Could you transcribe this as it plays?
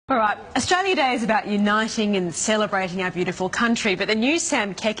All right, Australia Day is about uniting and celebrating our beautiful country, but the new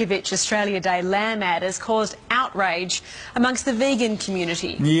Sam Kekovich Australia Day lamb ad has caused outrage amongst the vegan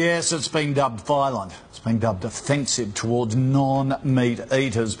community. Yes, it's been dubbed violent. It's been dubbed offensive towards non-meat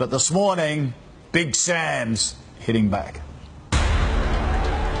eaters. But this morning, Big Sam's hitting back.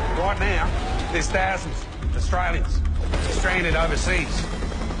 Right now, there's thousands of Australians stranded overseas.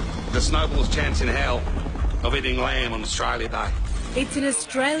 The snowball's chance in hell of eating lamb on Australia Day. It's an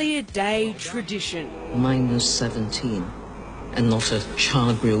Australia Day tradition. -17 and not a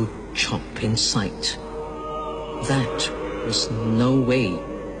char-grilled chop in sight. That was no way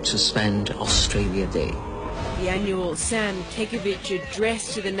to spend Australia Day. The annual Sam Kekovich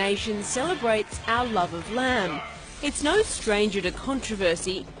address to the nation celebrates our love of lamb. It's no stranger to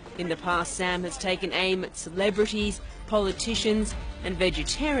controversy. In the past, Sam has taken aim at celebrities, politicians and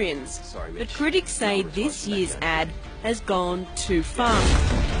vegetarians. But critics say this year's ad has gone too far.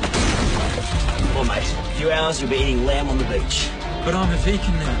 Well, mate, a few hours you'll be eating lamb on the beach. But I'm a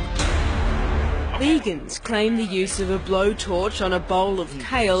vegan now. Vegans claim the use of a blowtorch on a bowl of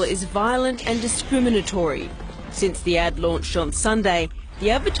kale is violent and discriminatory. Since the ad launched on Sunday,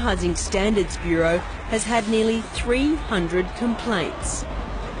 the Advertising Standards Bureau has had nearly 300 complaints.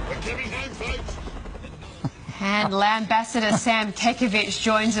 And Ambassador Sam Kekovich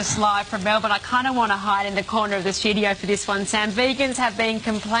joins us live from Melbourne. I kind of want to hide in the corner of the studio for this one, Sam. Vegans have been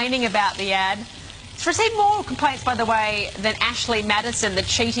complaining about the ad. It's received more complaints, by the way, than Ashley Madison, the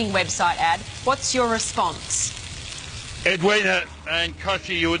cheating website ad. What's your response? Edwina and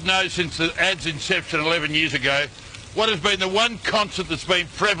Koshi, you would know since the ad's inception 11 years ago, what has been the one constant that's been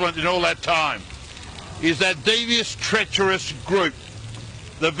prevalent in all that time is that devious, treacherous group,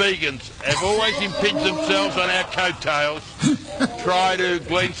 the vegans, have always impinged themselves on our coattails, try to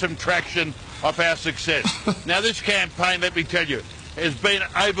glean some traction off our success. Now, this campaign, let me tell you, has been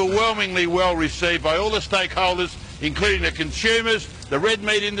overwhelmingly well received by all the stakeholders, including the consumers, the red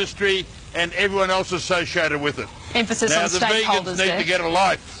meat industry, and everyone else associated with it. Emphasis now, on the stakeholders vegans there. need to get a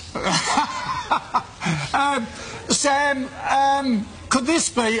life. Sam, could this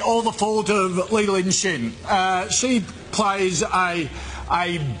be all the fault of Li Lin Shin? She plays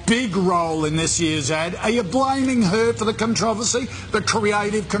a big role in this year's ad. Are you blaming her for the controversy, the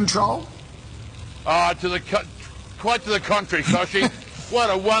creative control? Quite to the contrary, Koshi. What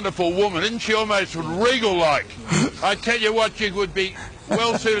a wonderful woman. Isn't she almost regal-like? I tell you what, she would be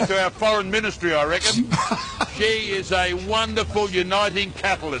well suited to our foreign ministry, I reckon. She is a wonderful uniting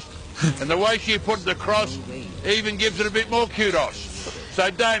catalyst. And the way she put it across even gives it a bit more kudos. So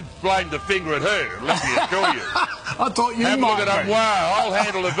don't blame the finger at her, let me assure you. I thought you Have a might. look at them. Wow, I'll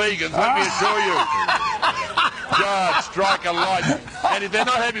handle the vegans, let me assure you. God, strike a light. And if they're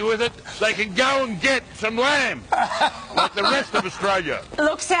not happy with it, they can go and get some lamb, like the rest of Australia.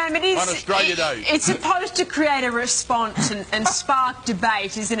 Look, Sam, it is on Australia Day. It's supposed to create a response and spark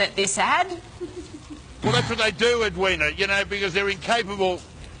debate, isn't it, this ad? Well, that's what they do, Edwina, you know, because they're incapable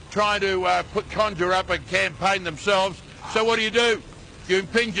trying to conjure up a campaign themselves. So what do? You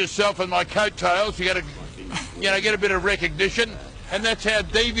impinge yourself on my coattails, you get a bit of recognition, and that's how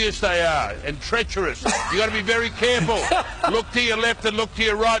devious they are and treacherous. You got to be very careful. Look to your left and look to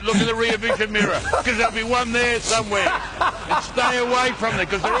your right. Look in the rear vision mirror, because there'll be one there somewhere. And stay away from them,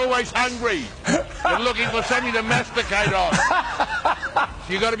 because they're always hungry. They're looking for something to masticate on.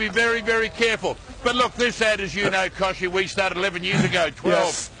 So you got to be very, very careful. But look, this ad, as you know, Koshi, we started 11 years ago, 12.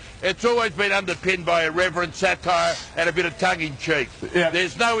 Yes. It's always been underpinned by irreverent satire and a bit of tongue-in-cheek. Yeah. There's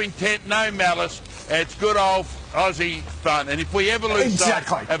There's no intent, no malice. It's good old Aussie fun. And if we ever lose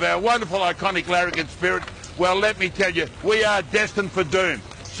sight of our wonderful, iconic larrikin spirit, well, let me tell you, we are destined for doom.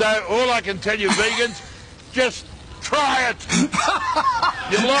 So all I can tell you, vegans, just try it.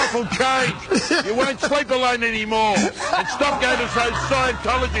 Your life will change. You won't sleep alone anymore. And stop going to those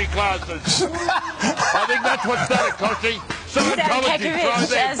Scientology classes. I think that's what's done it, Koshi. Scientology, try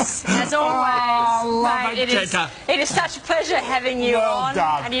them. As always, love mate, it, it is such a pleasure having you Well on.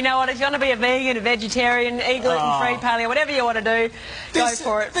 done. And you know what, if you want to be a vegan, a vegetarian, eat gluten-free, paleo, whatever you want to do, go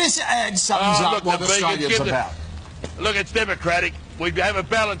for it. This ad sums up look, what the vegans Australia's give about. Look, it's democratic. We have a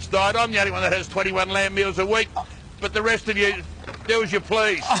balanced diet. I'm the only one that has 21 lamb meals a week. But the rest of you, do as you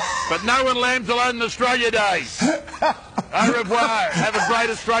please. But no one lambs alone on Australia Day. Au revoir. Have a great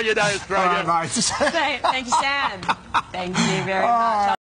Australia Day, Australia. All right, mate. Thank you, Sam. Thank you very much.